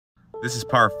This is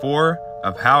part 4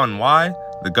 of how and why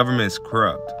the government is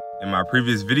corrupt. In my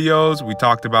previous videos, we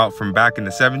talked about from back in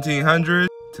the 1700s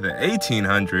to the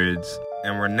 1800s,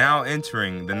 and we're now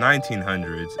entering the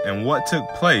 1900s and what took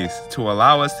place to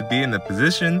allow us to be in the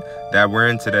position that we're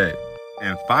in today.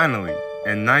 And finally,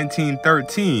 in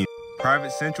 1913,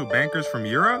 private central bankers from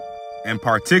Europe, in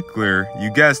particular,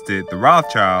 you guessed it, the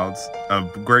Rothschilds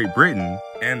of Great Britain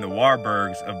and the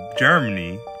Warburgs of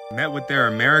Germany, met with their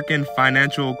American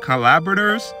financial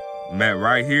collaborators, met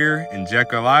right here in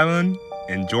Jekyll Island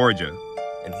in Georgia.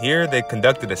 And here they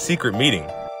conducted a secret meeting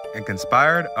and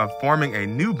conspired of forming a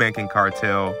new banking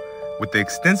cartel with the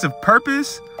extensive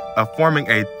purpose of forming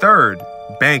a third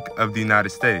Bank of the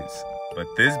United States. But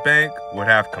this bank would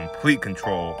have complete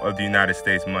control of the United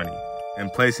States money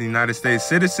and placing United States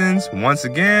citizens once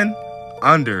again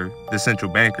under the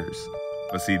central bankers.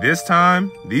 But see, this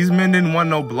time, these men didn't want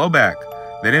no blowback.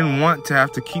 They didn't want to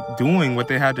have to keep doing what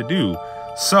they had to do.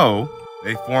 So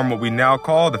they formed what we now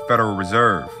call the Federal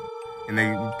Reserve. And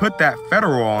they put that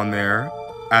federal on there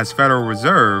as Federal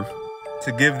Reserve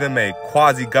to give them a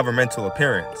quasi-governmental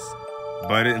appearance.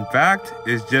 But in fact,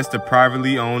 it's just a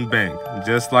privately owned bank,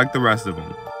 just like the rest of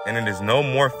them. And it is no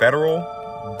more federal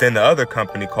than the other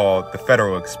company called the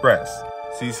Federal Express.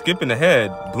 See, skipping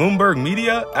ahead, Bloomberg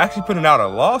Media actually put out a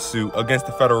lawsuit against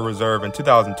the Federal Reserve in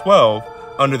 2012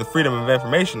 under the Freedom of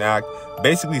Information Act,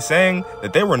 basically saying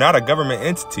that they were not a government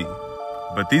entity.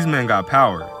 But these men got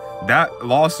power. That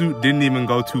lawsuit didn't even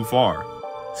go too far.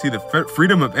 See, the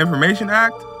Freedom of Information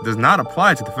Act does not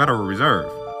apply to the Federal Reserve.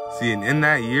 See, and in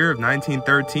that year of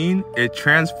 1913, it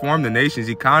transformed the nation's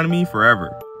economy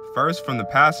forever. First, from the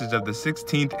passage of the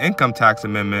 16th Income Tax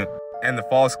Amendment and the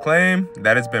false claim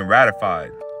that it's been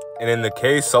ratified. And in the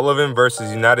case Sullivan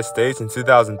versus United States in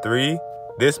 2003,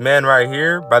 this man right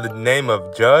here, by the name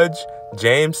of Judge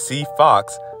James C.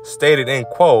 Fox, stated in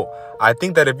quote, "I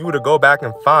think that if you were to go back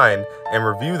and find and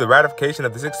review the ratification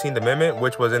of the 16th Amendment,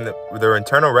 which was in the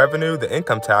internal revenue, the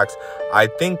income tax, I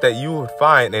think that you would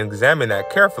find and examine that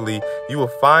carefully, you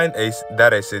will find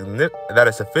that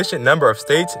a sufficient number of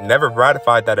states never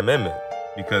ratified that amendment."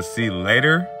 Because see,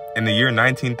 later in the year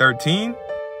 1913,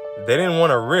 they didn't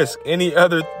want to risk any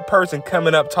other person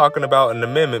coming up talking about an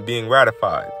amendment being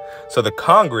ratified. So the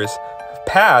Congress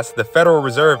passed the Federal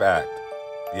Reserve Act.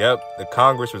 Yep, the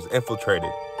Congress was infiltrated.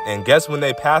 And guess when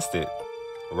they passed it?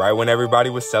 Right when everybody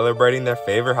was celebrating their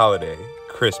favorite holiday,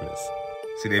 Christmas.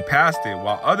 See, they passed it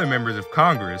while other members of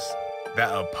Congress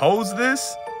that opposed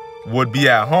this would be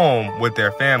at home with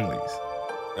their families.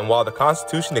 And while the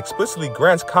Constitution explicitly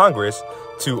grants Congress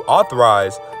to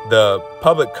authorize the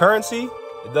public currency,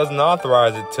 it doesn't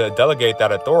authorize it to delegate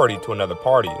that authority to another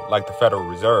party, like the Federal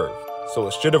Reserve. So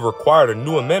it should have required a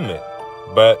new amendment.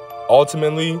 But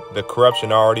ultimately, the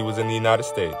corruption already was in the United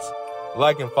States.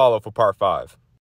 Like and follow for part 5.